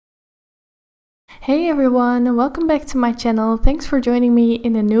Hey everyone, welcome back to my channel. Thanks for joining me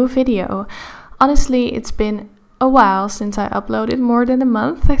in a new video. Honestly, it's been a while since I uploaded, more than a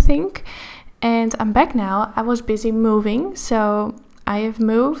month I think. And I'm back now. I was busy moving, so I have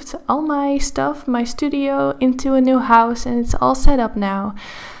moved all my stuff, my studio, into a new house and it's all set up now.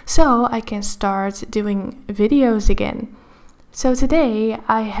 So I can start doing videos again. So today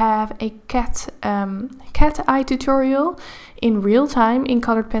I have a cat eye tutorial in real time in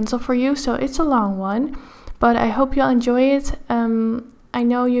colored pencil for you. So it's a long one, but I hope you'll enjoy it. I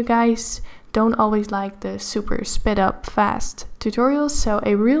know you guys don't always like the super sped up fast tutorials, so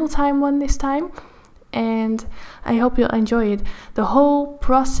a real time one this time. And I hope you'll enjoy it. The whole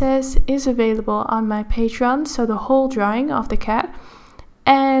process is available on my Patreon, so the whole drawing of the cat.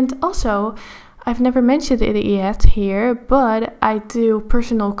 And also, I've never mentioned it yet here, but I do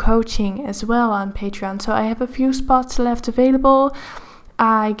personal coaching as well on Patreon. So I have a few spots left available.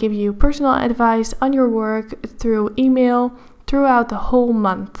 I give you personal advice on your work through email throughout the whole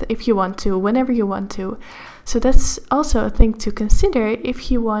month if you want to, whenever you want to. So that's also a thing to consider if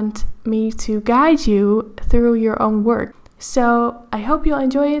you want me to guide you through your own work. So I hope you'll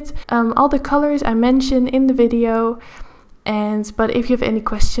enjoy it. All the colors I mentioned in the video. But if you have any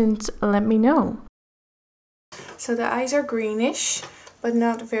questions, let me know. So the eyes are greenish, but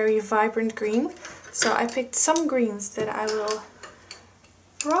not very vibrant green. So I picked some greens that I will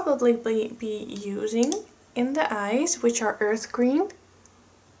probably be using in the eyes, which are earth green,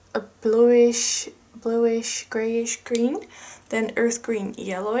 a bluish, grayish green, then earth green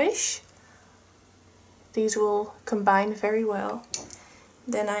yellowish. These will combine very well.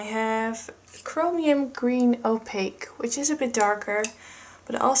 Then I have chromium green opaque, which is a bit darker,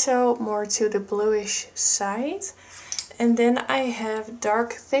 but also more to the bluish side. And then I have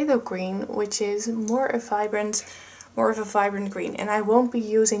dark phthalo green, which is more of a vibrant green. And I won't be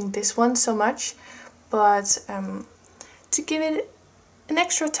using this one so much, but to give it an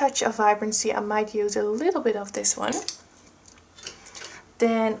extra touch of vibrancy, I might use a little bit of this one.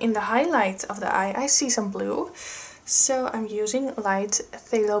 Then in the highlight of the eye, I see some blue. So I'm using light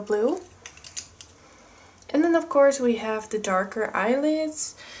phthalo blue. And then of course we have the darker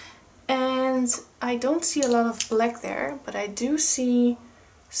eyelids, and I don't see a lot of black there, but I do see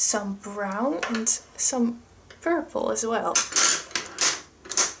some brown and some purple as well.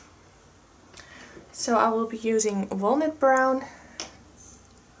 So I will be using walnut brown,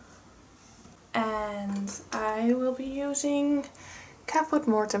 and I will be using Caput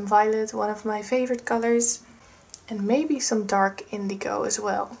Mortem Violet, one of my favorite colors. And maybe some dark indigo as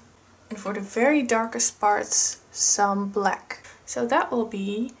well. And for the very darkest parts, some black. So that will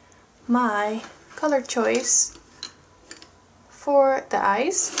be my color choice for the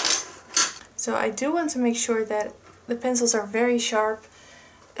eyes. So I do want to make sure that the pencils are very sharp,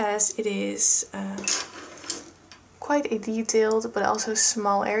 as it is quite a detailed but also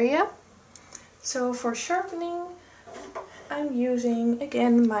small area. So for sharpening, I'm using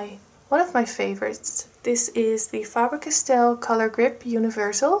again one of my favorites. This is the Faber-Castell Color Grip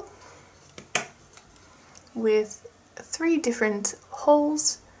Universal with 3 different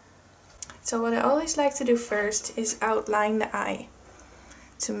holes. So what I always like to do first is outline the eye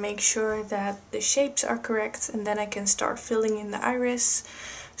to make sure that the shapes are correct, and then I can start filling in the iris.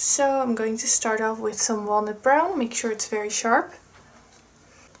 So I'm going to start off with some walnut brown, make sure it's very sharp.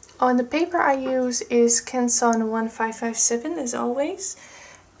 And the paper I use is Canson 1557 as always.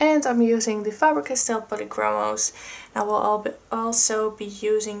 And I'm using the Faber-Castell Polychromos. I will also be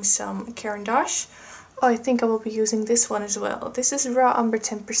using some Caran d'Ache. Oh, I think I will be using this one as well. This is Raw Umber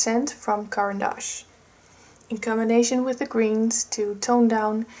 10% from Caran d'Ache. In combination with the greens to tone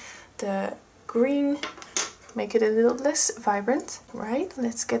down the green, make it a little less vibrant. Right,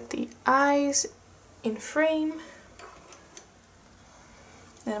 let's get the eyes in frame.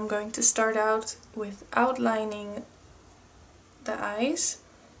 Then I'm going to start out with outlining the eyes.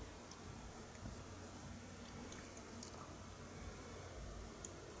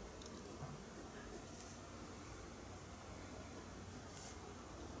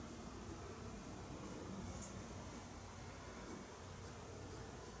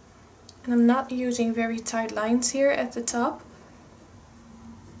 And I'm not using very tight lines here at the top.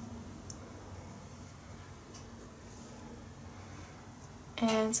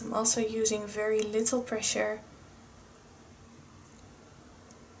 And I'm also using very little pressure.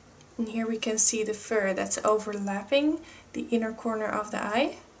 And here we can see the fur that's overlapping the inner corner of the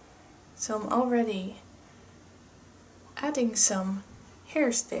eye. So I'm already adding some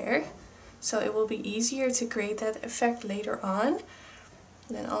hairs there, so it will be easier to create that effect later on.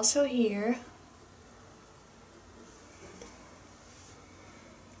 And then also here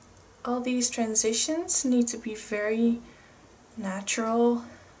all these transitions need to be very natural.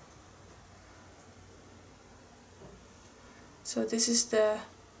 So this is the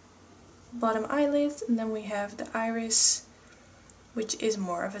bottom eyelid, and then we have the iris, which is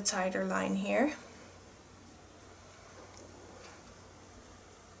more of a tighter line here.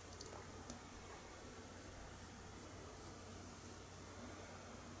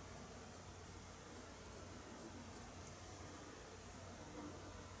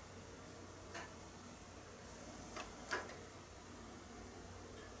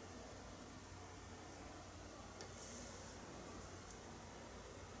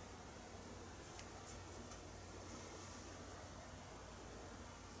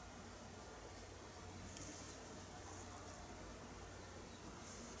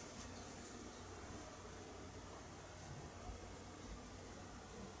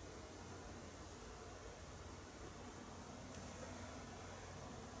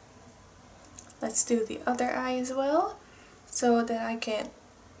 Let's do the other eye as well, so that I can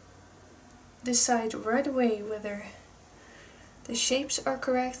decide right away whether the shapes are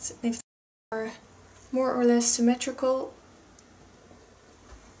correct, and if they are more or less symmetrical.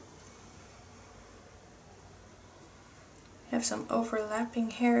 Have some overlapping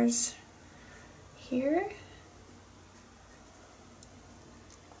hairs here.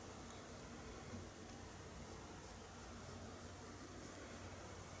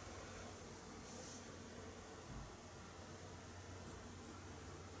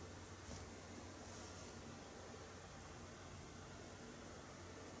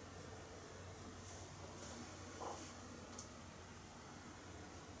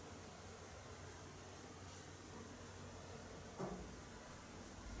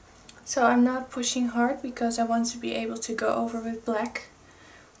 So I'm not pushing hard because I want to be able to go over with black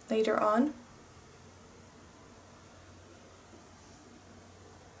later on.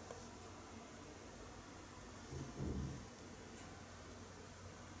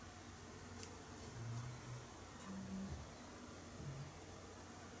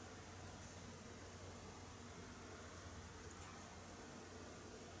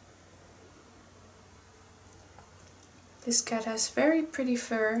 This cat has very pretty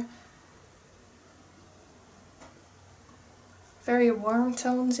fur. Very warm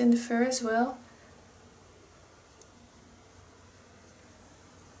tones in the fur as well.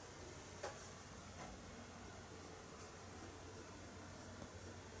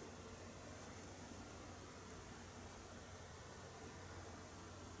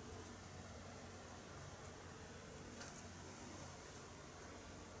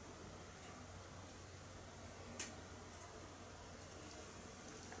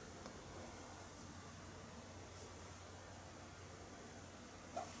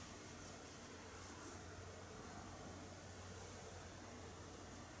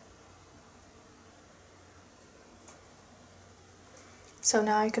 So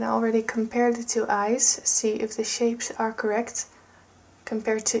now I can already compare the two eyes, see if the shapes are correct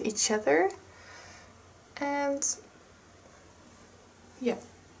compared to each other. And yeah,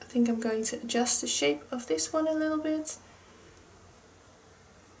 I think I'm going to adjust the shape of this one a little bit.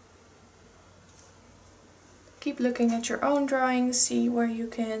 Keep looking at your own drawings, see where you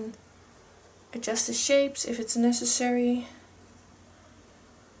can adjust the shapes if it's necessary.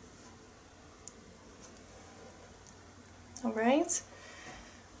 Alright.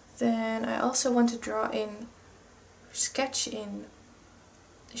 Then I also want to draw in, sketch in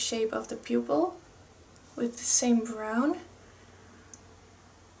the shape of the pupil with the same brown.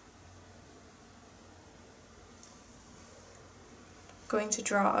 Going to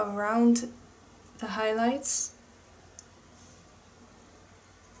draw around the highlights.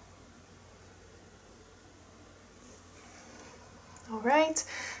 Alright,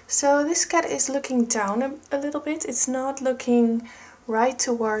 so this cat is looking down a little bit, it's not looking right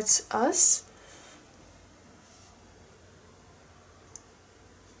towards us.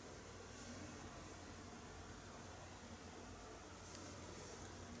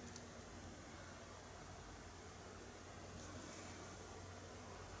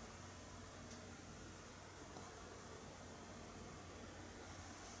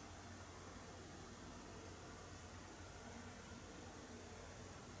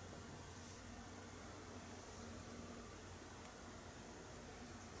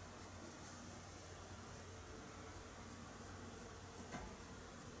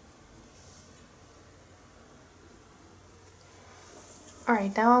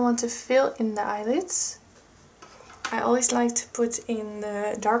 Alright, now I want to fill in the eyelids. I always like to put in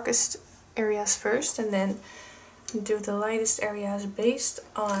the darkest areas first and then do the lightest areas based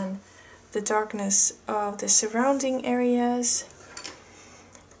on the darkness of the surrounding areas.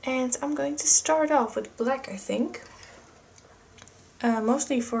 And I'm going to start off with black, I think.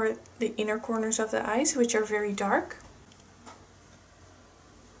 Mostly for the inner corners of the eyes, which are very dark.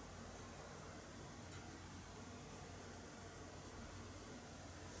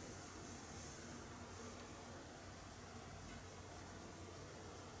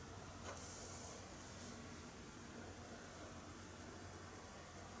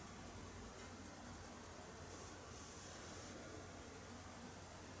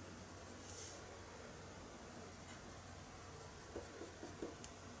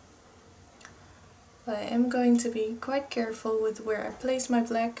 But I am going to be quite careful with where I place my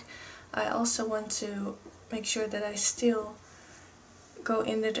black. I also want to make sure that I still go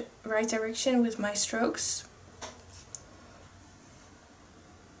in the right direction with my strokes.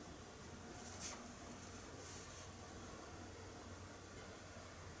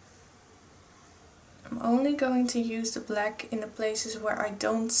 I'm only going to use the black in the places where I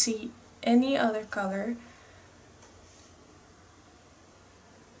don't see any other color.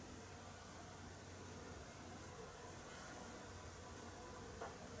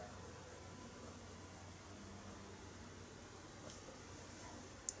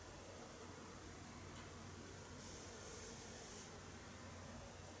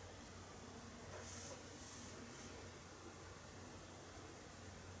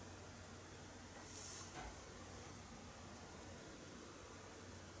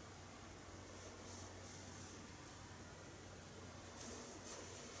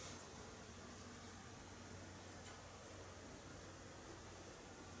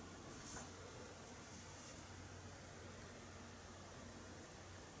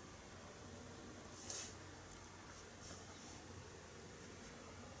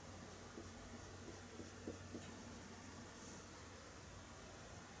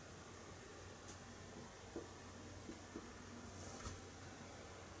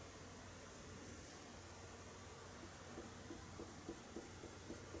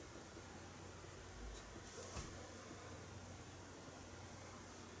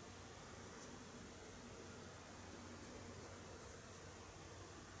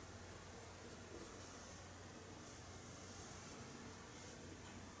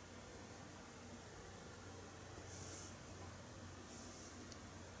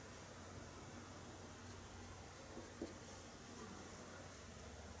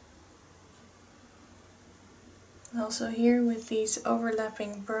 And also here with these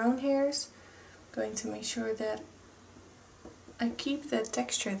overlapping brown hairs, I'm going to make sure that I keep the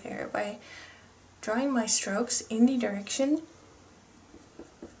texture there by drawing my strokes in the direction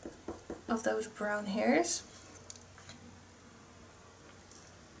of those brown hairs.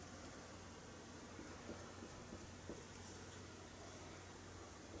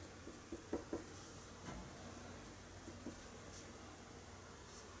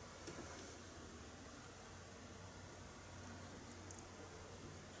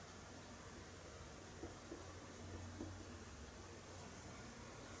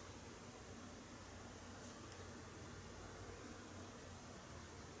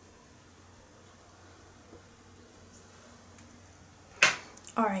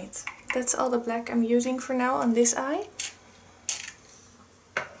 Alright, that's all the black I'm using for now on this eye.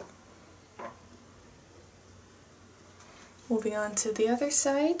 Moving on to the other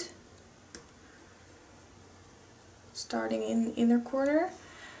side. Starting in inner corner,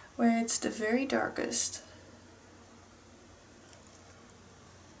 where it's the very darkest.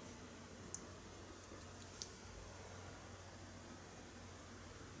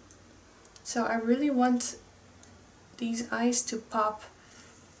 So I really want these eyes to pop.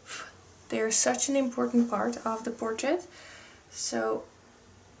 They're such an important part of the portrait, so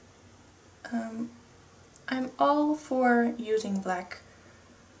I'm all for using black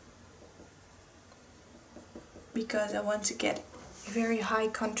because I want to get a very high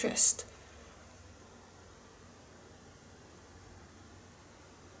contrast.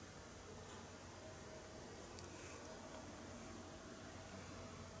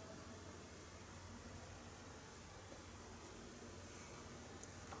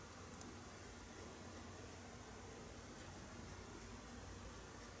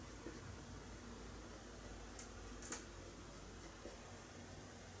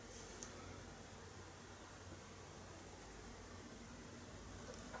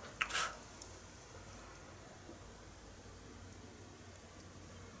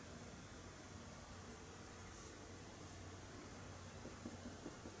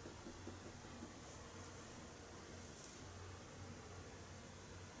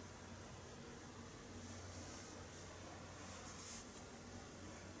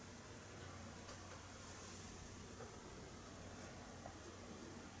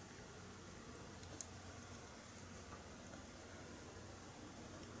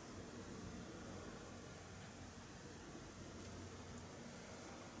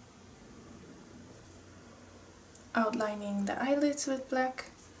 outlining the eyelids with black,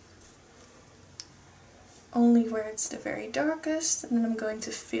 only where it's the very darkest, and then I'm going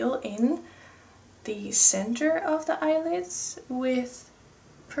to fill in the center of the eyelids with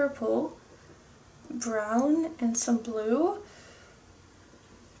purple, brown and some blue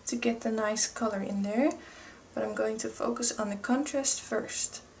to get the nice color in there, but I'm going to focus on the contrast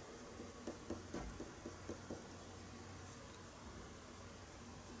first.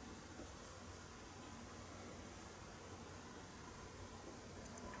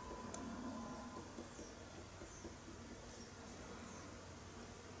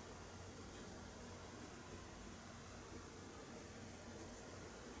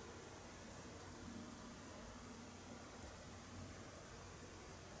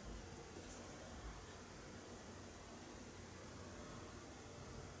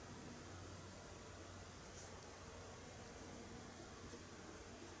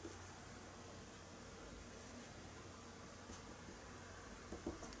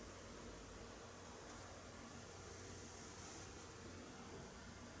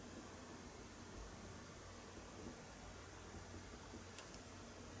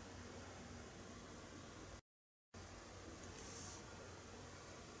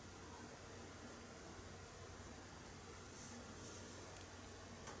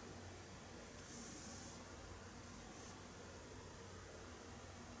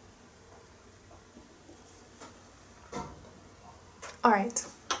 Alright,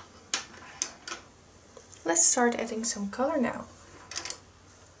 let's start adding some color now.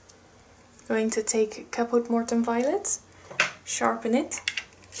 Going to take Caput Mortem Violet, sharpen it.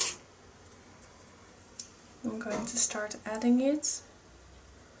 I'm going to start adding it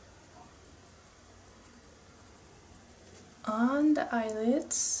on the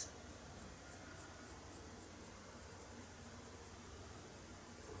eyelids.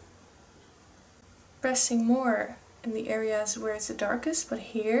 Pressing more in the areas where it's the darkest, but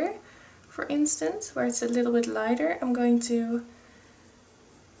here, for instance, where it's a little bit lighter, I'm going to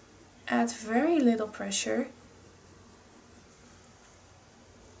add very little pressure.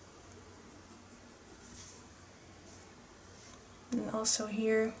 And also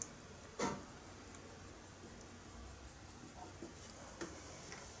here.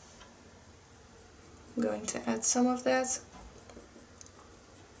 I'm going to add some of that.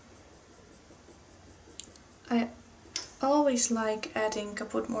 I always like adding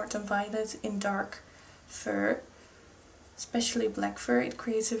Caput Mortem Violet in dark fur, especially black fur. It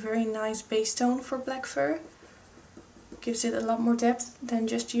creates a very nice base tone for black fur. Gives it a lot more depth than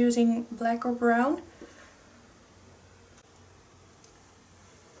just using black or brown.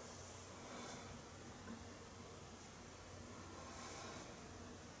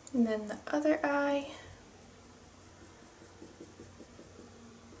 And then the other eye.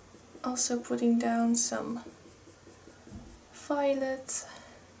 Also putting down some violet.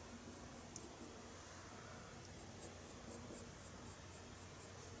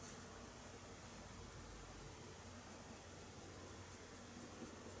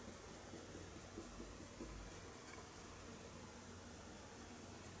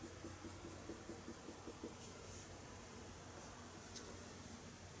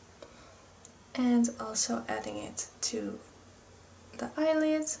 And also adding it to the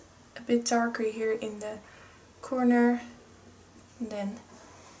eyelid, a bit darker here in the corner. And then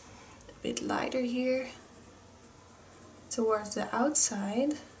a bit lighter here towards the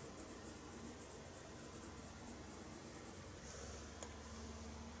outside.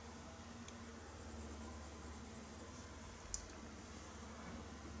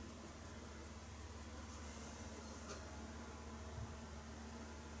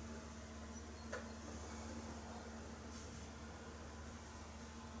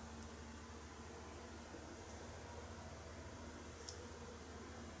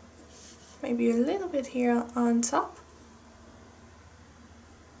 Maybe a little bit here on top.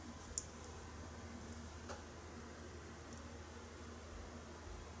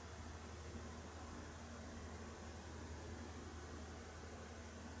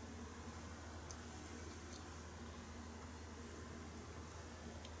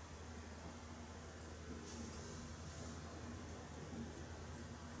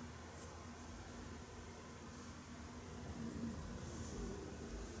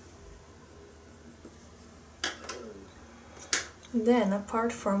 Then,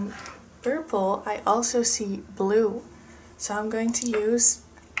 apart from purple, I also see blue. So I'm going to use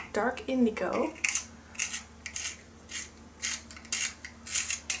dark indigo.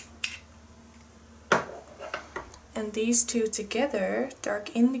 And these two together,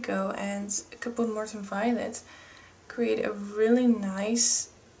 dark indigo and Caput Mortem Violet, create a really nice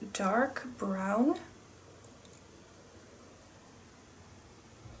dark brown.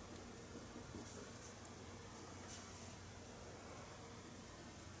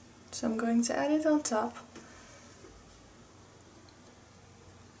 So I'm going to add it on top.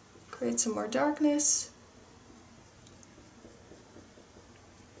 Create some more darkness.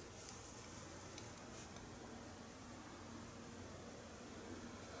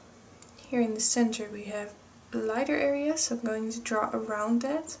 Here in the center we have a lighter area, so I'm going to draw around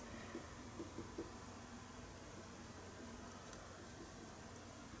that.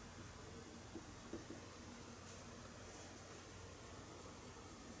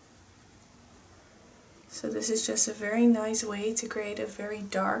 So this is just a very nice way to create a very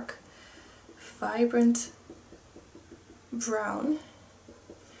dark, vibrant brown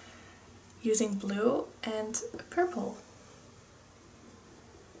using blue and purple.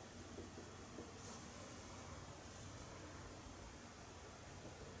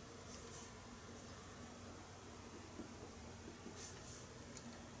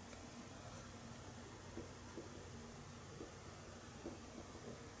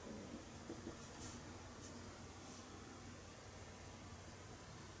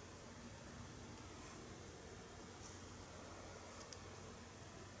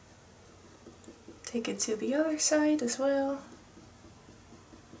 Take it to the other side as well.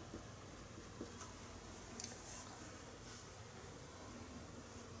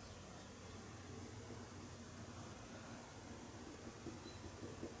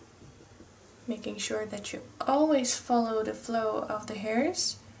 Making sure that you always follow the flow of the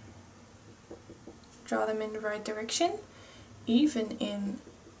hairs. Draw them in the right direction, even in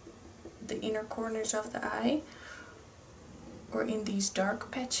the inner corners of the eye or in these dark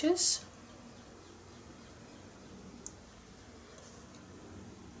patches.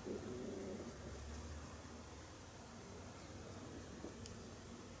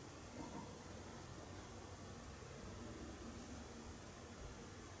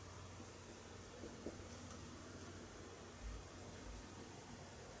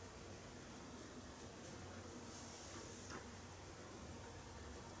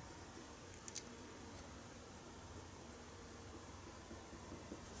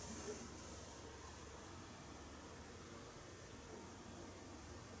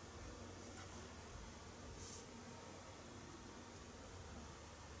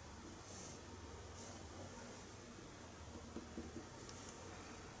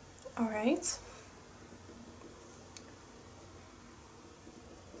 Alright.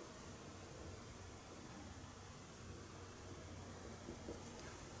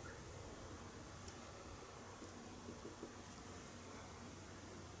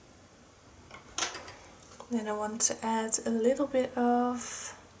 Then I want to add a little bit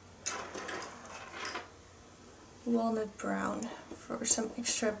of walnut brown for some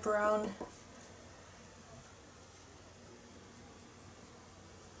extra brown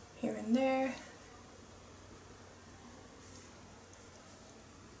here and there.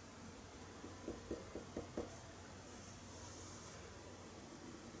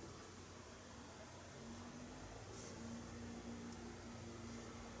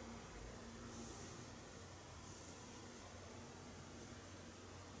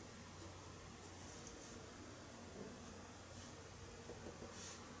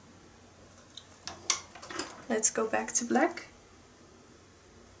 Let's go back to black.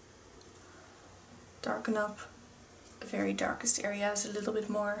 Darken up the very darkest areas a little bit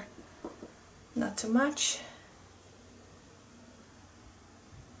more, not too much.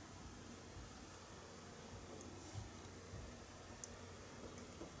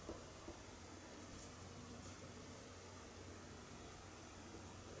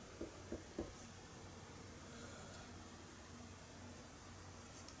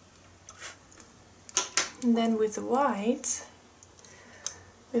 And then with the white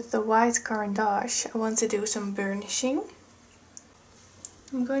Caran d'Ache, I want to do some burnishing.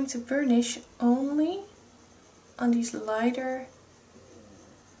 I'm going to burnish only on these lighter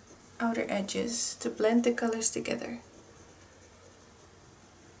outer edges to blend the colors together.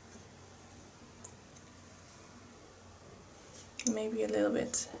 Maybe a little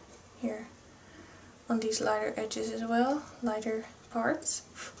bit here on these lighter edges as well, lighter parts.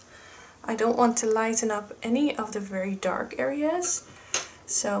 I don't want to lighten up any of the very dark areas,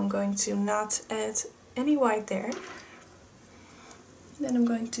 so I'm going to not add any white there. Then I'm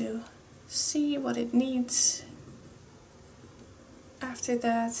going to see what it needs. After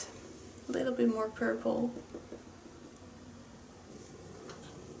that, a little bit more purple.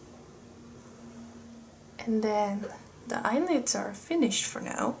 And then the eyelids are finished for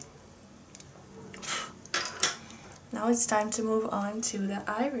now. Now it's time to move on to the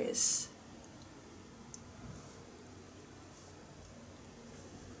iris.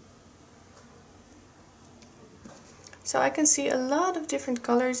 So I can see a lot of different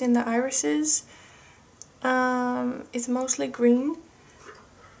colors in the irises. It's mostly green,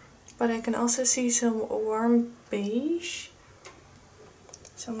 but I can also see some warm beige.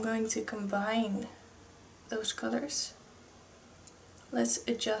 So I'm going to combine those colors. Let's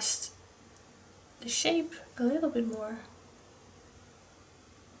adjust the shape a little bit more.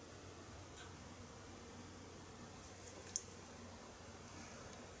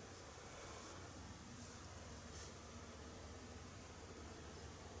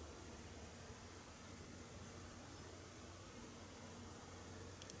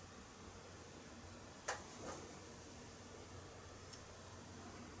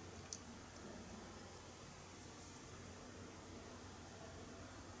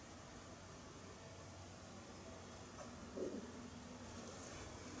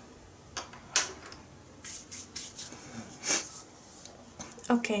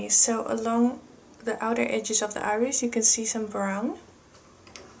 Okay, so along the outer edges of the iris you can see some brown.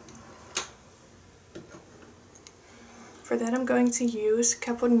 For that I'm going to use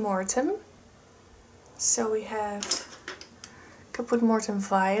Caput Mortem. So we have Caput Mortem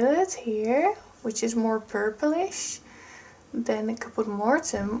Violet here, which is more purplish, then Caput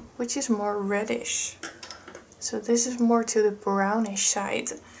Mortem, which is more reddish. So this is more to the brownish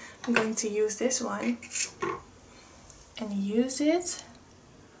side. I'm going to use this one and use it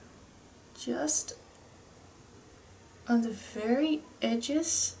just on the very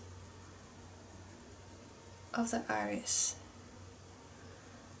edges of the iris.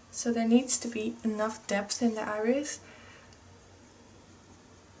 So there needs to be enough depth in the iris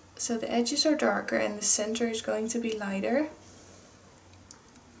so the edges are darker and the center is going to be lighter.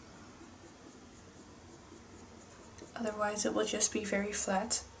 Otherwise it will just be very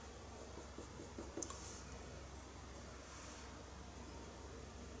flat.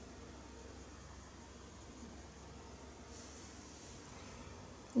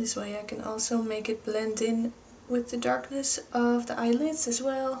 This way I can also make it blend in with the darkness of the eyelids as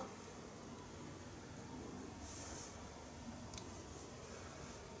well.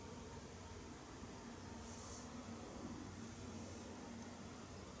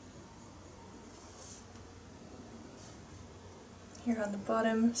 Here on the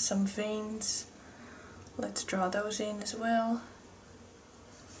bottom, some veins. Let's draw those in as well.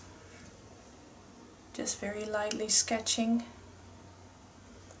 Just very lightly sketching.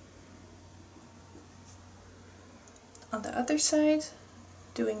 On the other side,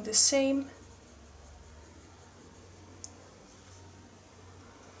 doing the same.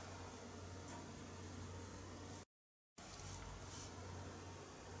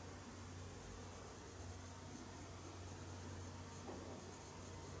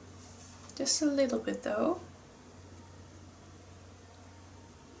 Just a little bit though.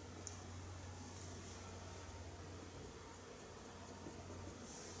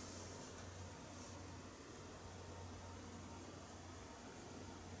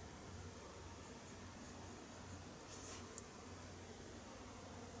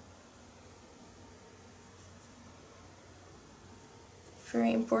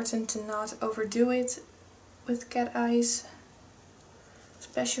 Very important to not overdo it with cat eyes,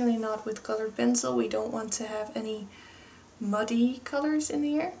 especially not with colored pencil. We don't want to have any muddy colors in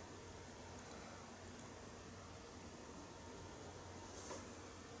the air.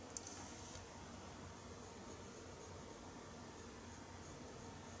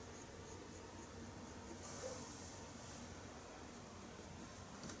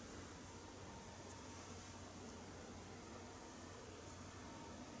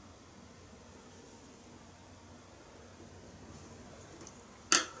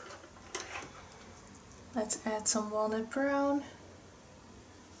 Let's add some walnut brown.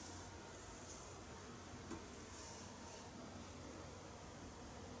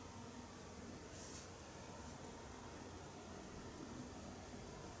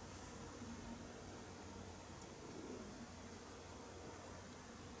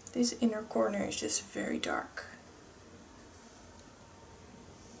 This inner corner is just very dark.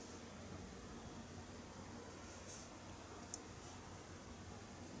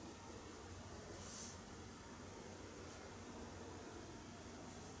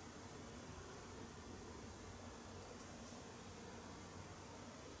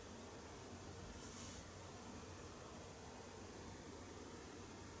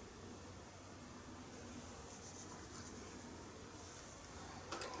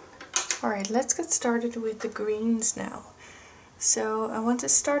 Alright, let's get started with the greens now. So I want to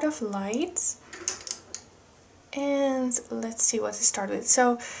start off light, and let's see what to start with.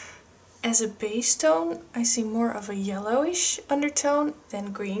 So as a base tone, I see more of a yellowish undertone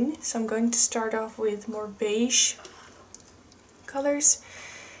than green. So I'm going to start off with more beige colors,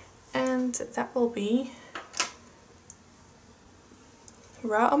 and that will be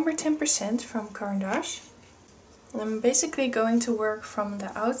Raw Umber 10% from Caran d'Ache. And I'm basically going to work from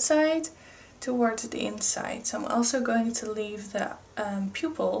the outside towards the inside, so I'm also going to leave the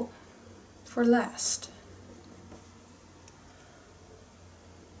pupil for last.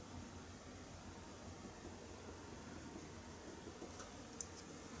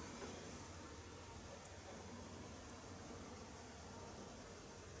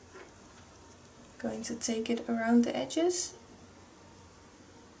 Going to take it around the edges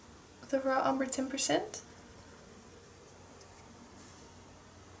of the Raw Umber 10%.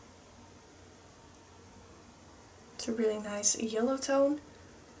 It's a really nice yellow tone.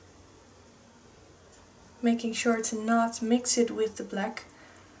 Making sure to not mix it with the black,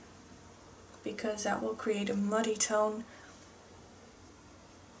 because that will create a muddy tone.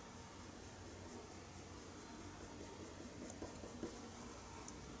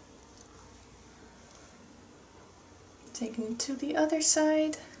 Taking it to the other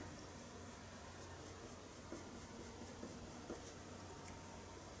side.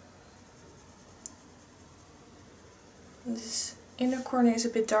 This inner corner is a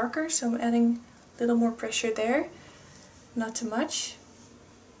bit darker, so I'm adding a little more pressure there, not too much.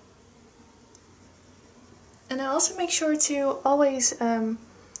 And I also make sure to always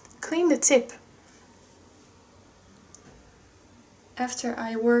clean the tip after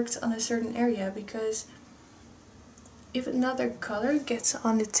I worked on a certain area, because if another color gets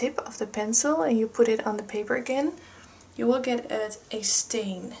on the tip of the pencil and you put it on the paper again, you will get a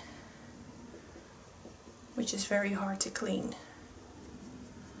stain, which is very hard to clean.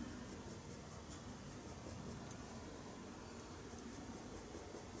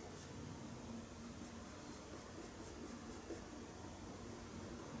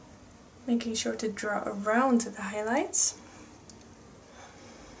 Making sure to draw around the highlights.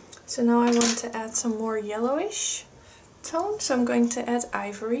 So now I want to add some more yellowish tone, so I'm going to add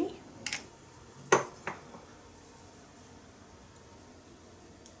ivory.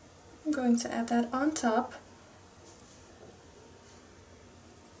 I'm going to add that on top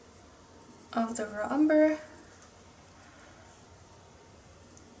of the raw umber.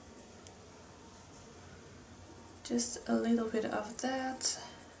 Just a little bit of that.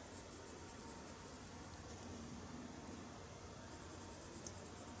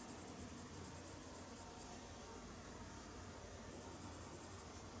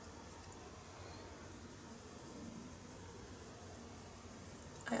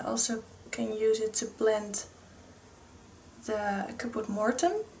 I also can use it to blend the Caput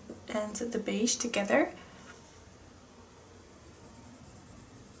Mortem and the beige together.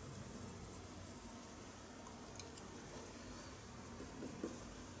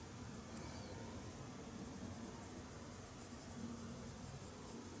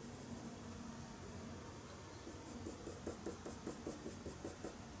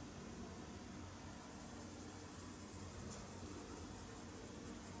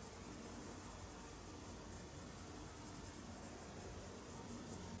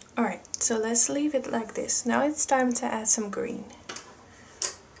 Alright, so let's leave it like this. Now it's time to add some green.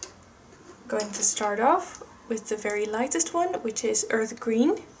 I'm going to start off with the very lightest one, which is Earth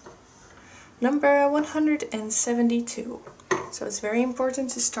Green, number 172. So it's very important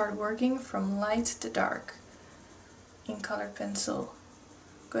to start working from light to dark in colored pencil.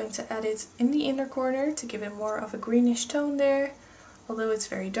 I'm going to add it in the inner corner to give it more of a greenish tone there, although it's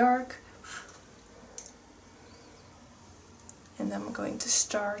very dark. And I'm going to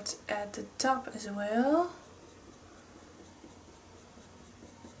start at the top as well.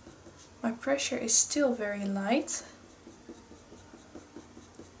 My pressure is still very light.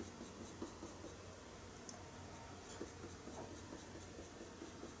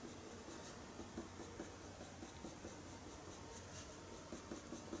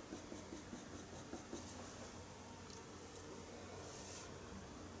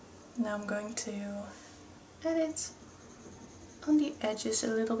 Now I'm going to add it on the edges a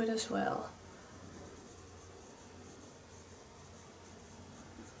little bit as well.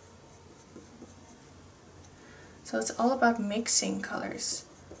 So it's all about mixing colors.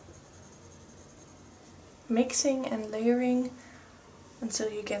 Mixing and layering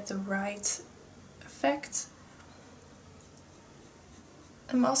until you get the right effect.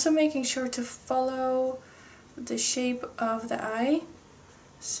 I'm also making sure to follow the shape of the eye.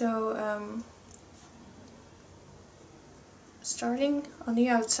 So starting on the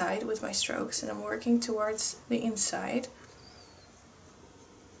outside with my strokes, and I'm working towards the inside.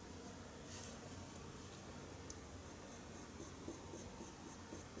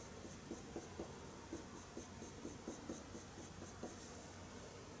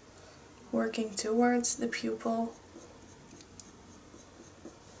 working towards the pupil.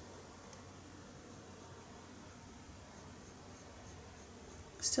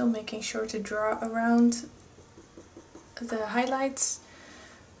 Still making sure to draw around the highlights,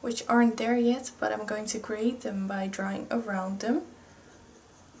 which aren't there yet, but I'm going to create them by drawing around them.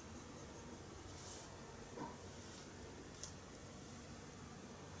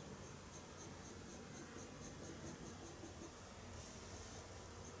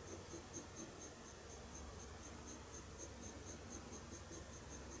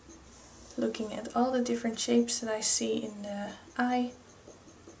 Looking at all the different shapes that I see in the eye.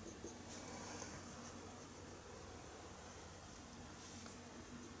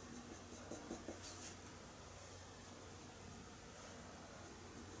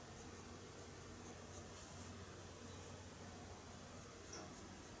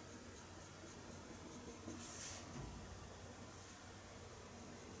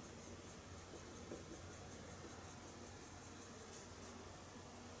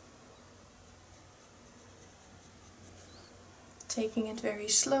 Taking it very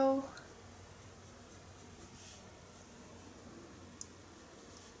slow.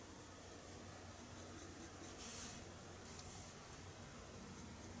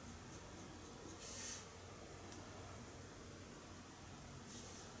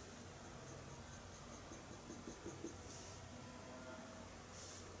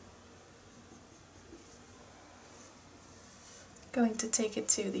 Going to take it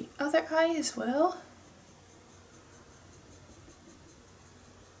to the other eye as well.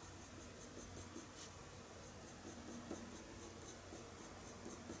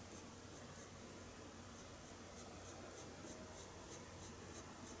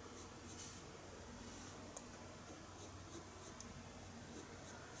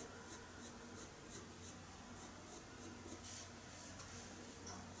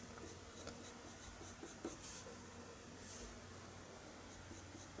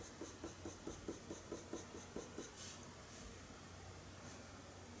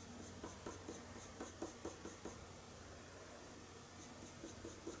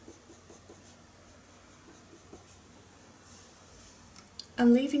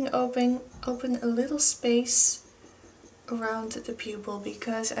 I'm leaving open a little space around the pupil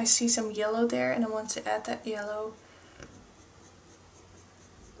because I see some yellow there and I want to add that yellow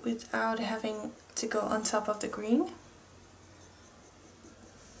without having to go on top of the green.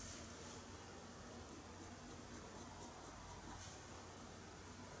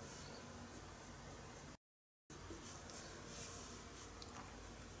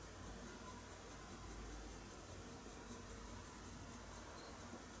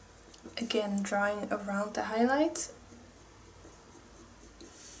 Again, drawing around the highlight.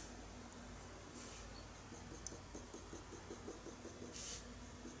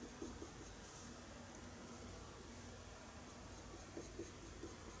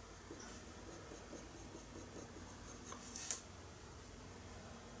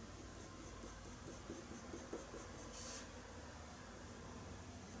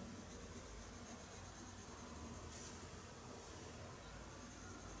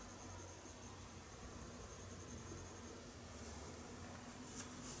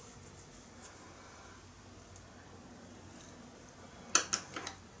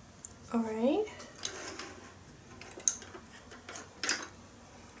 Alright. I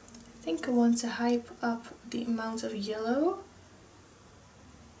think I want to hype up the amount of yellow.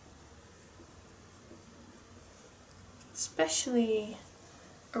 Especially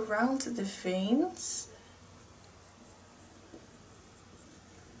around the veins.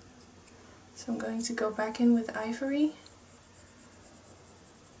 So I'm going to go back in with ivory.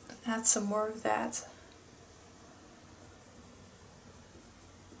 Add some more of that.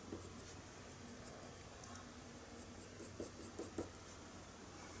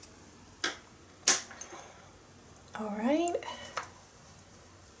 Alright.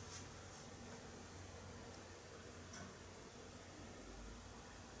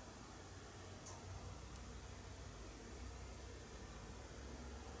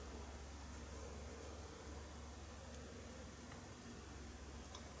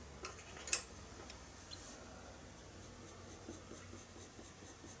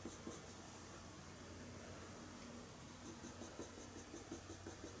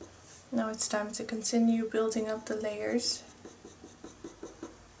 Now it's time to continue building up the layers.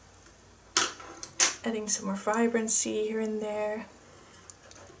 Adding some more vibrancy here and there.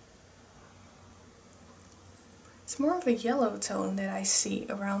 It's more of a yellow tone that I see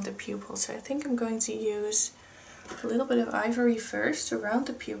around the pupil, so I think I'm going to use a little bit of ivory first around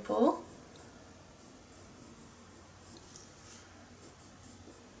the pupil.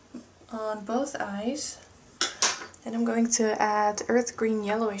 on both eyes. And I'm going to add earth green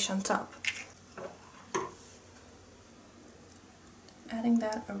yellowish on top. Adding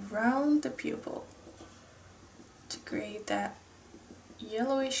that around the pupil to create that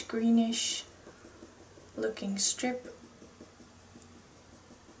yellowish greenish looking strip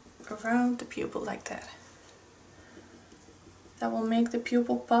around the pupil like that. That will make the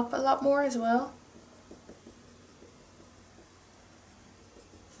pupil pop a lot more as well.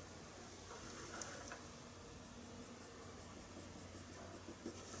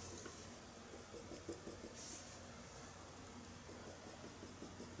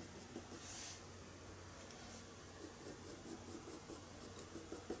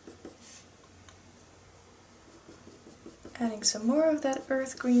 Adding some more of that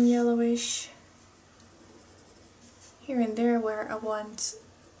earth green yellowish here and there where I want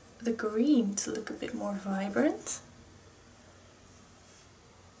the green to look a bit more vibrant.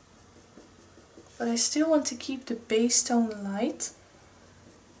 But I still want to keep the base tone light.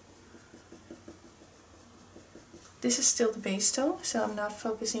 This is still the base tone, so I'm not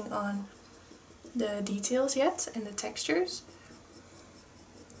focusing on the details yet and the textures.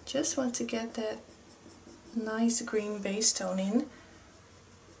 Just want to get that nice green base tone in.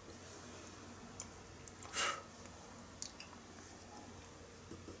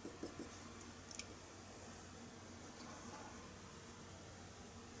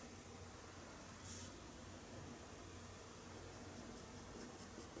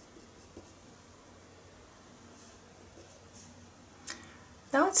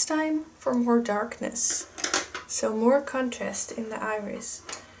 Now it's time for more darkness, so more contrast in the iris.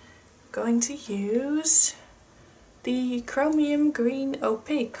 I'm going to use the chromium green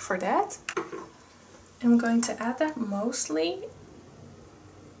opaque for that. I'm going to add that mostly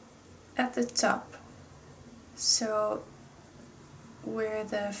at the top, so where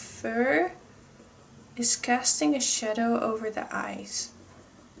the fur is casting a shadow over the eyes.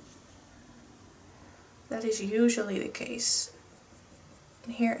 That is usually the case.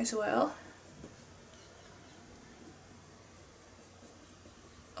 And here as well.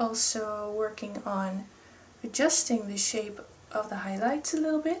 Also working on adjusting the shape of the highlights a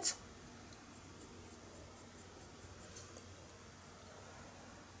little bit.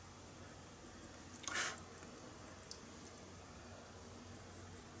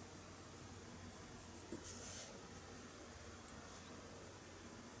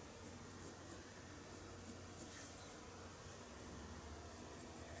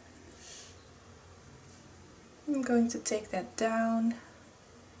 I'm going to take that down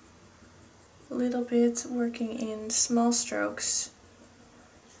a little bit, working in small strokes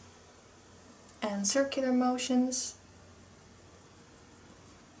and circular motions.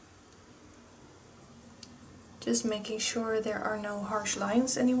 Just making sure there are no harsh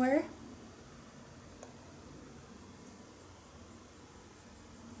lines anywhere.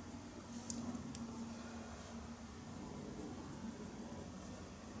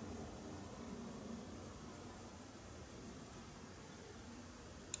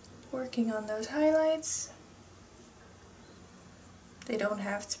 Working on those highlights. They don't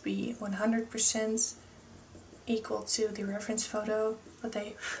have to be 100% equal to the reference photo, but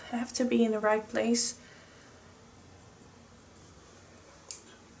they have to be in the right place.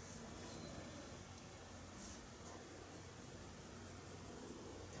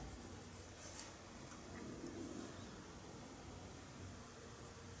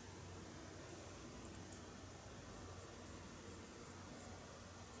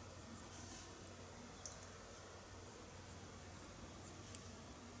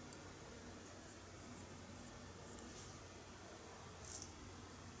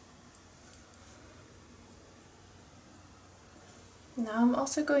 Now I'm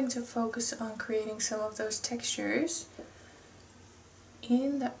also going to focus on creating some of those textures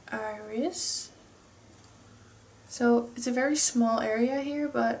in the iris. So it's a very small area here,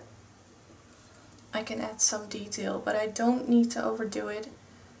 but I can add some detail, but I don't need to overdo it.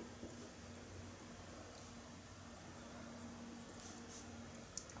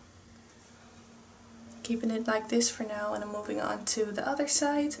 Keeping it like this for now, and I'm moving on to the other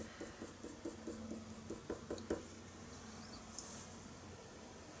side.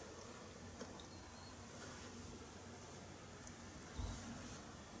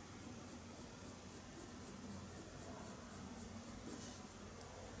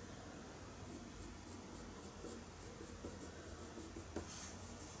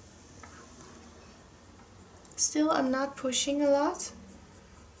 Still, I'm not pushing a lot.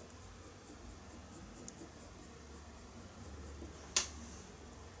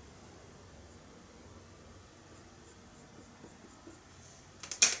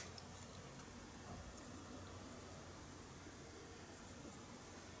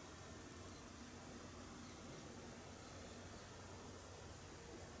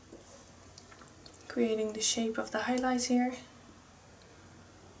 creating the shape of the highlights here.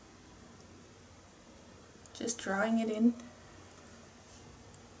 Just drawing it in.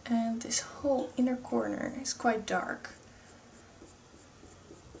 And this whole inner corner is quite dark.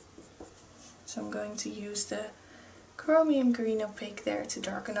 So I'm going to use the chromium green opaque there to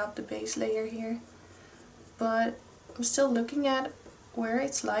darken up the base layer here. But I'm still looking at where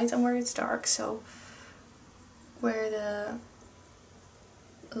it's light and where it's dark, so where the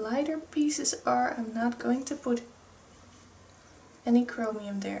lighter pieces are, I'm not going to put any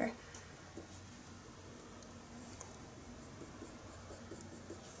chromium there.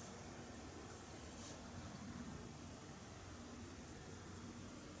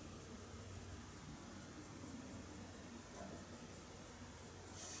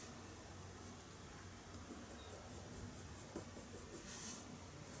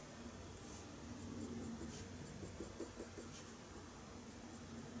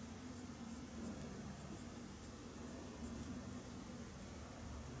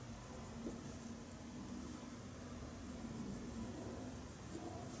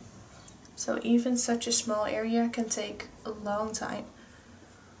 So even such a small area can take a long time.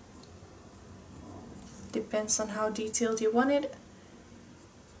 Depends on how detailed you want it.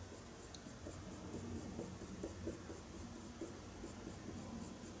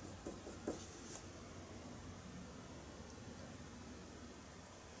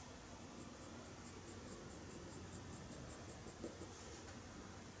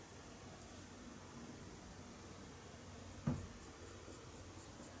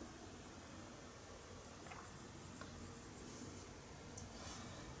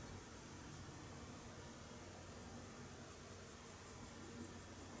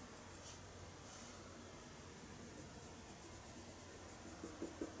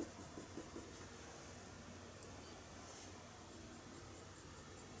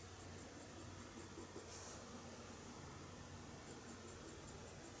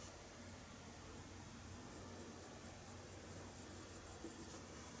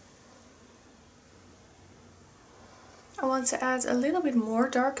 I want to add a little bit more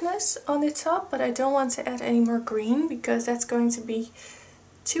darkness on the top, but I don't want to add any more green because that's going to be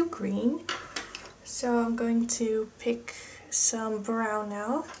too green. So I'm going to pick some brown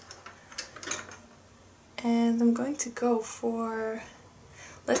now. And I'm going to go for,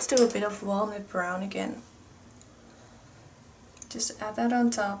 let's do a bit of walnut brown again. Just add that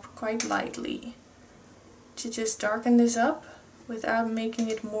on top quite lightly to just darken this up without making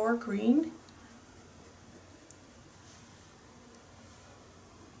it more green.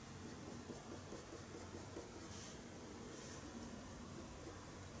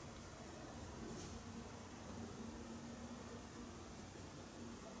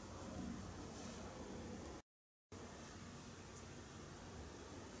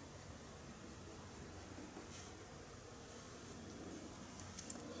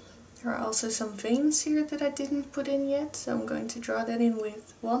 There are also some veins here that I didn't put in yet, so I'm going to draw that in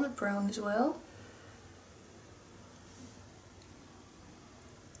with walnut brown as well.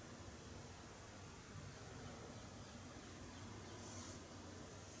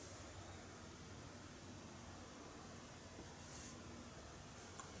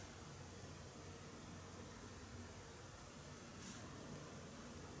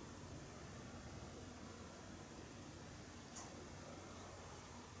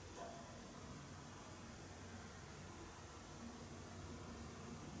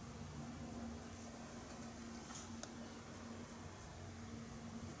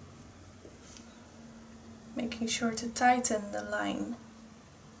 Making sure to tighten the line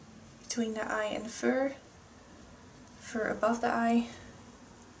between the eye and fur above the eye.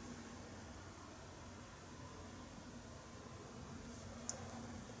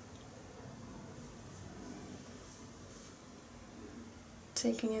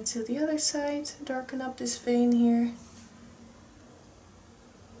 Taking it to the other side, darken up this vein here.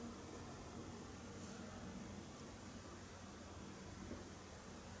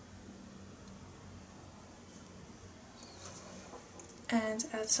 And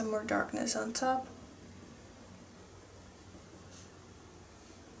add some more darkness on top.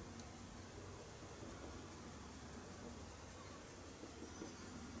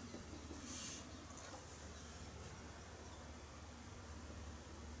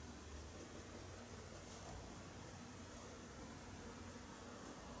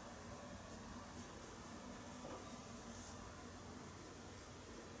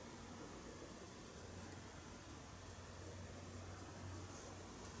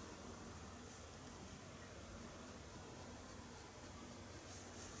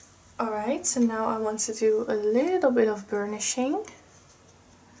 Alright, so now I want to do a little bit of burnishing.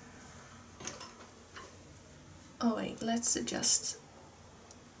 Oh wait, let's adjust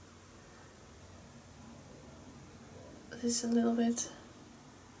this a little bit.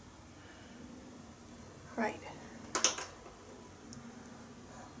 Right.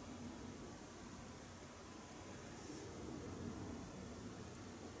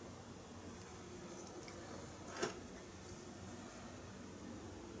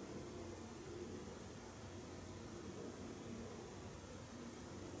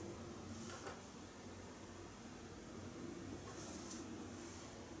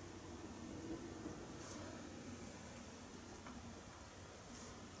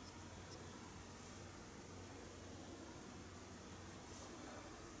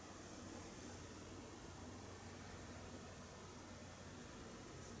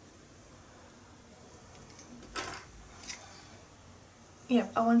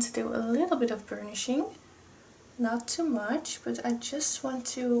 Yep, I want to do a little bit of burnishing, not too much, but I just want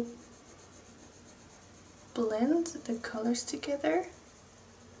to blend the colors together.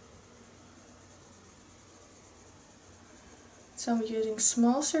 So I'm using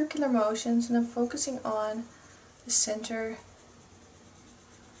small circular motions and I'm focusing on the center.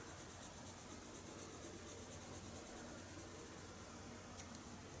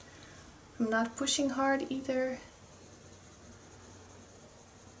 I'm not pushing hard either.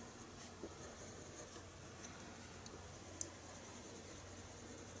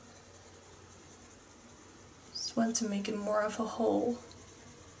 Just want to make it more of a whole.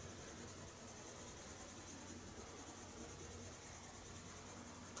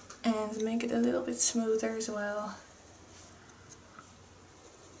 And make it a little bit smoother as well.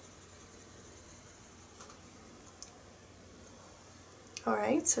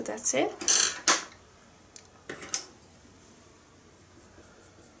 Alright, so that's it.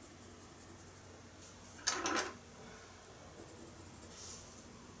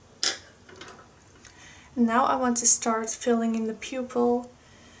 Now I want to start filling in the pupil,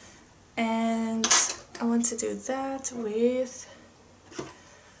 and I want to do that with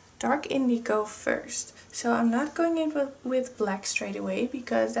dark indigo first. So I'm not going in with black straight away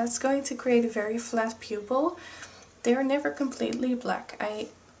because that's going to create a very flat pupil. They're never completely black.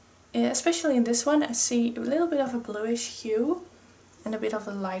 Especially in this one, I see a little bit of a bluish hue and a bit of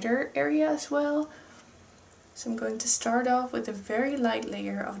a lighter area as well. So I'm going to start off with a very light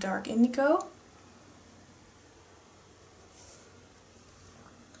layer of dark indigo.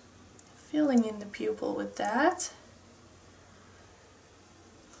 Filling in the pupil with that.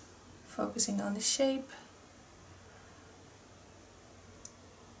 Focusing on the shape.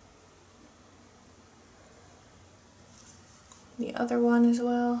 The other one as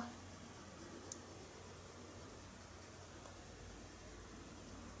well.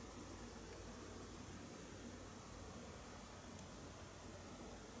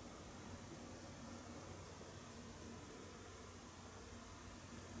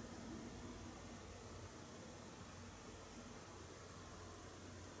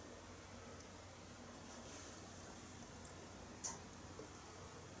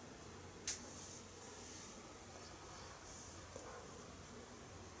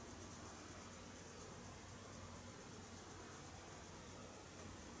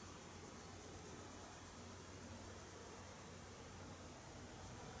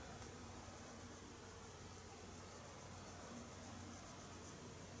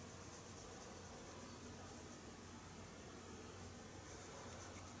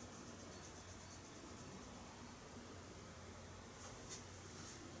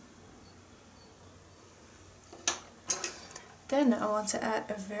 Then I want to add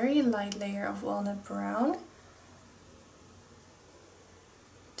a very light layer of walnut brown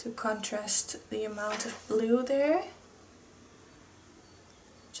to contrast the amount of blue there.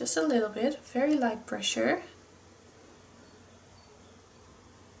 Just a little bit, very light pressure.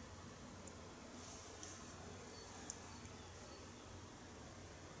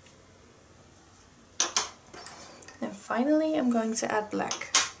 And finally I'm going to add black.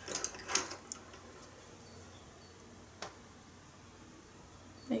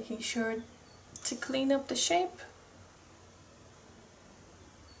 Making sure to clean up the shape.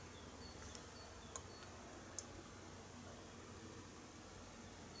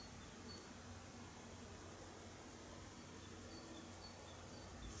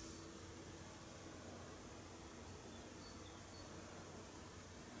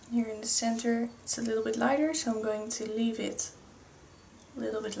 Here in the center it's a little bit lighter, so I'm going to leave it a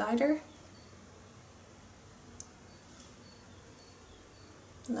little bit lighter.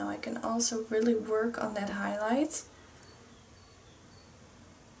 Now I can also really work on that highlight.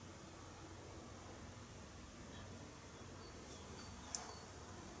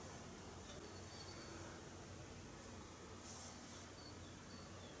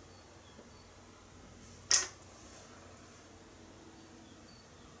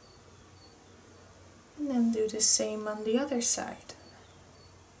 do the same on the other side.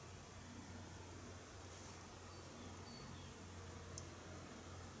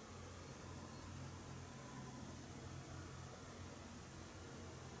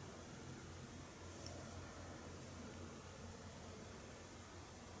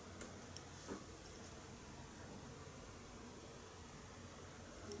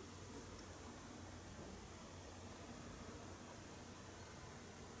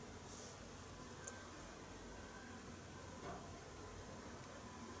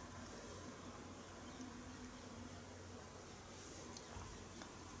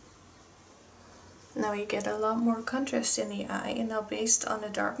 Now you get a lot more contrast in the eye, and now based on the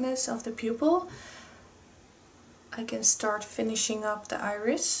darkness of the pupil, I can start finishing up the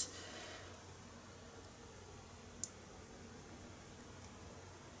iris.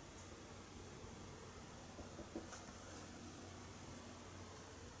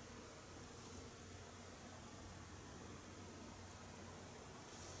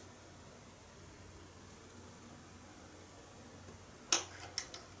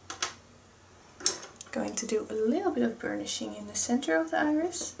 Going to do a little bit of burnishing in the center of the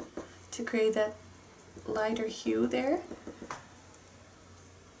iris to create that lighter hue there.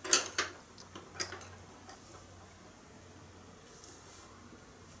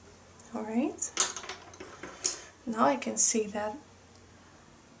 Alright, now I can see that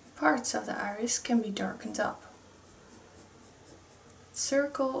parts of the iris can be darkened up.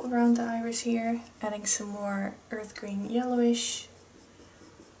 Circle around the iris here, adding some more earth green yellowish.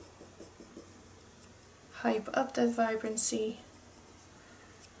 Hype up that vibrancy.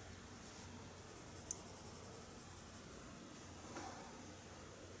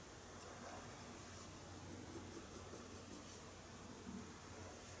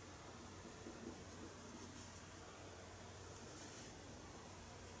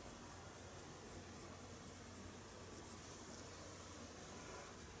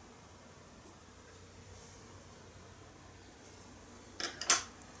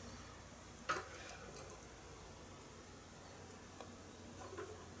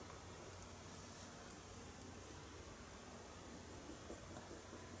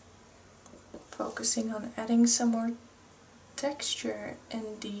 Focusing on adding some more texture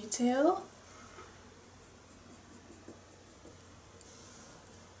and detail.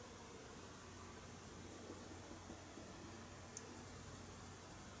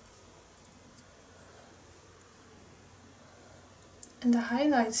 And the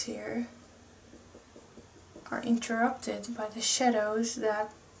highlights here are interrupted by the shadows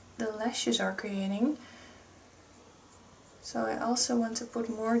that the lashes are creating. So I also want to put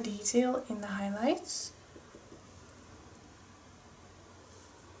more detail in the highlights.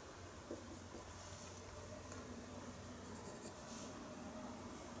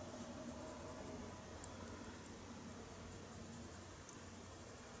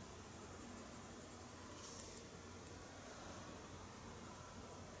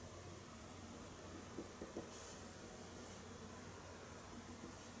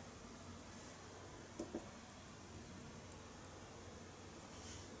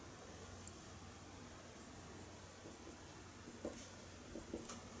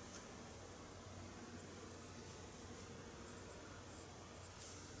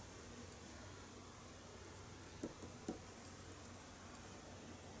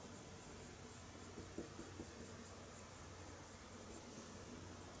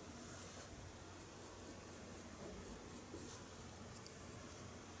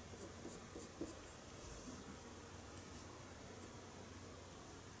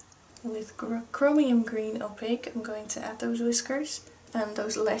 With chromium green opaque, I'm going to add those whiskers and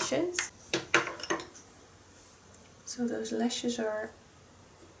those lashes. So those lashes are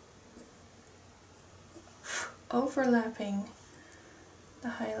overlapping the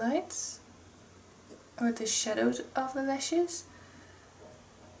highlights or the shadows of the lashes.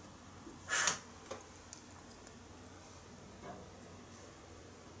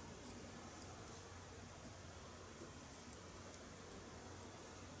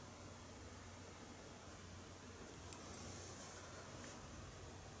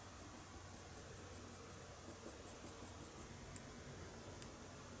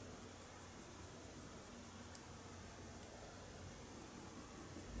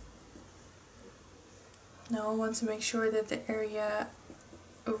 Now I want to make sure that the area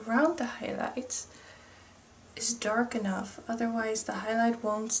around the highlights is dark enough, otherwise the highlight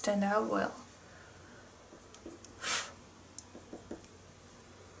won't stand out well.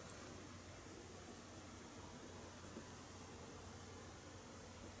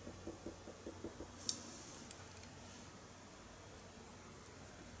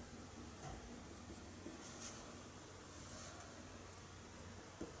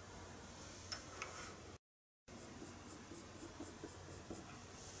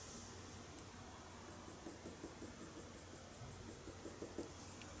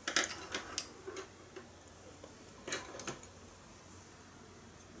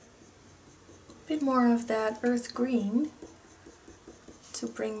 bit more of that earth green to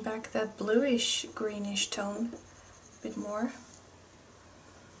bring back that bluish greenish tone a bit more.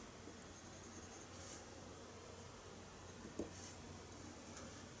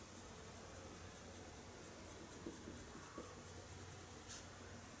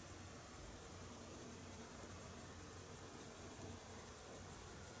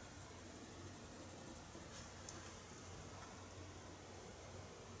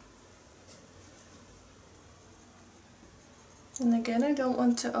 And again, I don't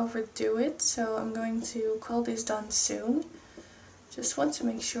want to overdo it, so I'm going to call this done soon. Just want to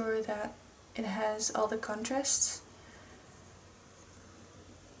make sure that it has all the contrasts.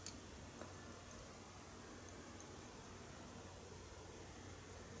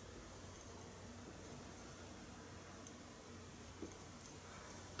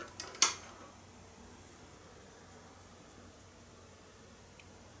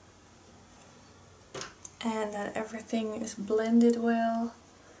 And that everything is blended well.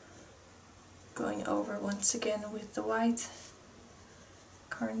 Going over once again with the white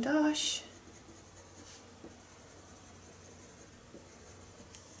Caran d'Ache.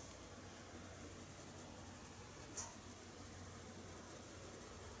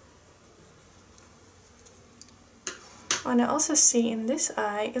 And I also see in this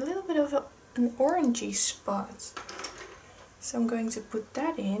eye a little bit of an orangey spot. So I'm going to put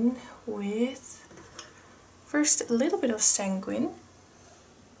that in with first a little bit of sanguine.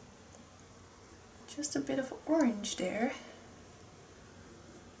 Just a bit of orange there.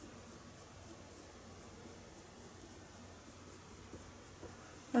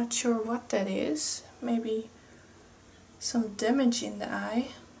 Not sure what that is. Maybe some damage in the eye.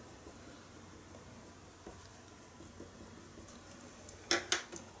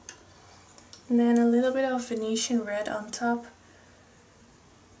 And then a little bit of Venetian red on top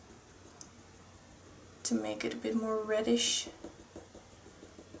to make it a bit more reddish.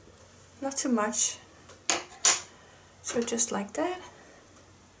 Not too much. So just like that.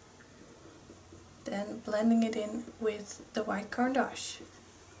 Then blending it in with the white Caran d'Ache.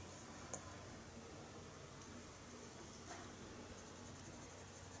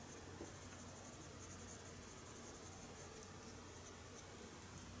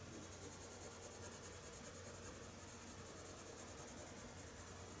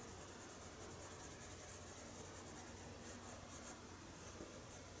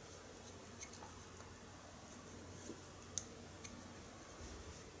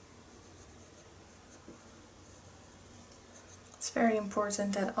 It's very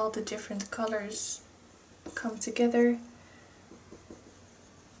important that all the different colors come together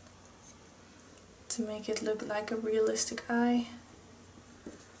to make it look like a realistic eye.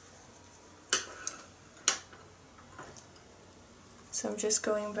 So I'm just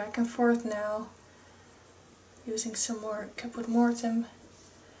going back and forth now, using some more Caput Mortem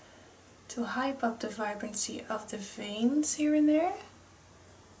to hype up the vibrancy of the veins here and there.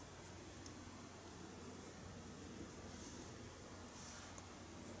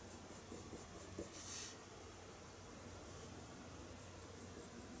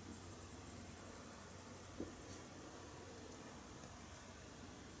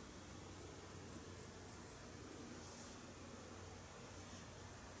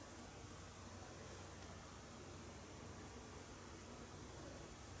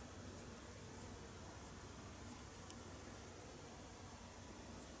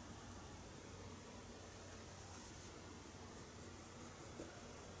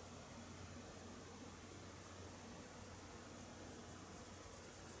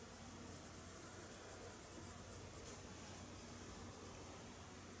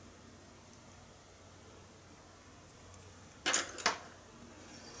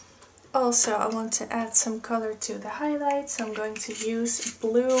 Also, I want to add some color to the highlights, so I'm going to use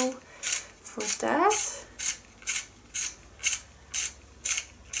blue for that.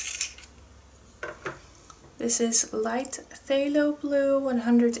 This is light phthalo blue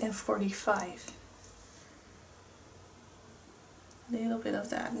 145. A little bit of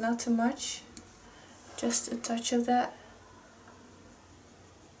that, not too much, just a touch of that.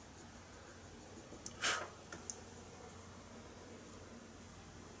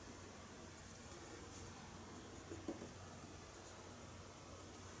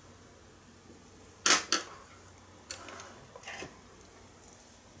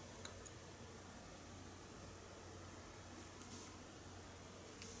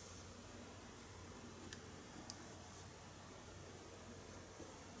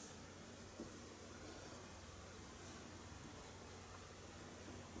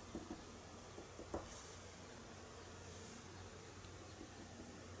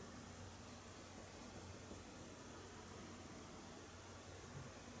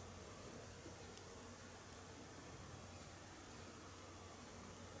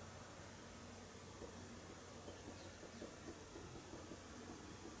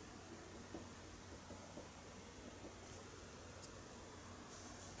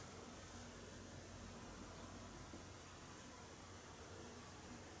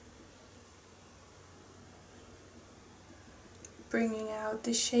 bringing out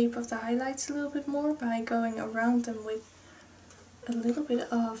the shape of the highlights a little bit more by going around them with a little bit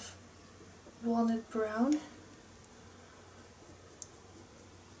of walnut brown.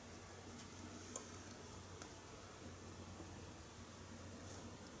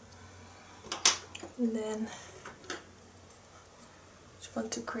 And then just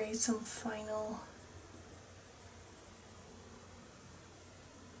want to create some final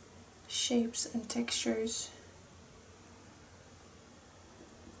shapes and textures.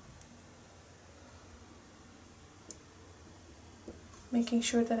 Making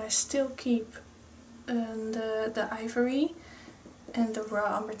sure that I still keep the ivory and the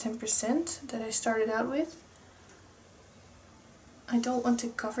raw umber 10% that I started out with. I don't want to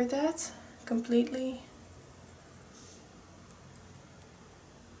cover that completely.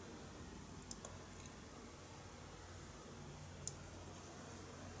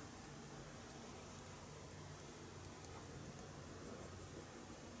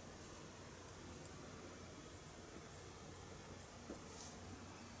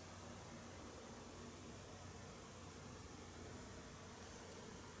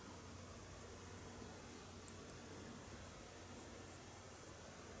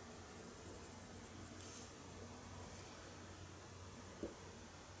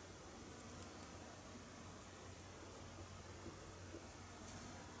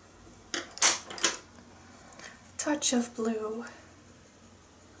 Touch of blue.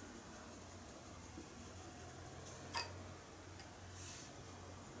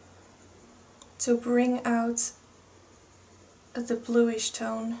 To bring out the bluish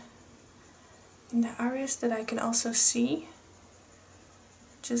tone in the areas that I can also see.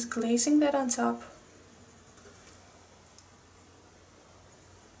 Just glazing that on top.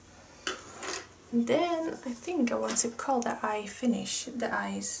 And then I think I want to call the eye finish, the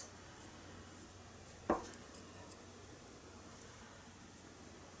eyes.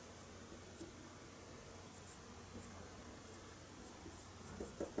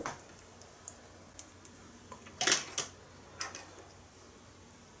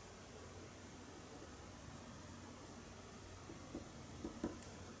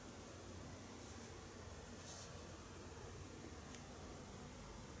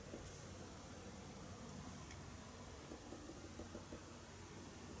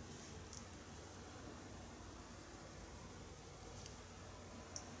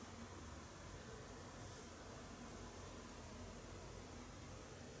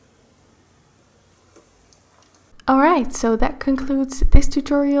 Alright, so that concludes this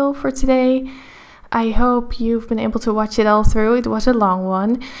tutorial for today. I hope you've been able to watch it all through. It was a long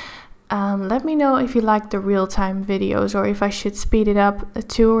one. Let me know if you like the real-time videos or if I should speed it up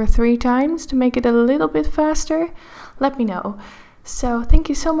 2 or 3 times to make it a little bit faster. Let me know. So thank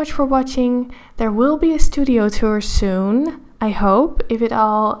you so much for watching. There will be a studio tour soon, I hope, if it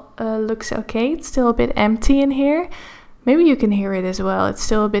all looks okay. It's still a bit empty in here. Maybe you can hear it as well. It's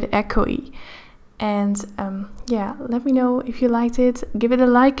still a bit echoey. And yeah, let me know if you liked it. Give it a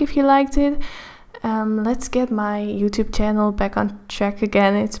like if you liked it. Let's get my YouTube channel back on track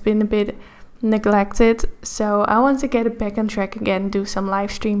again. It's been a bit neglected, so I want to get it back on track again, do some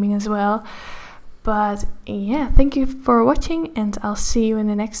live streaming as well. But yeah, thank you for watching and I'll see you in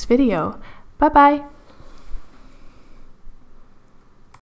the next video. Bye bye!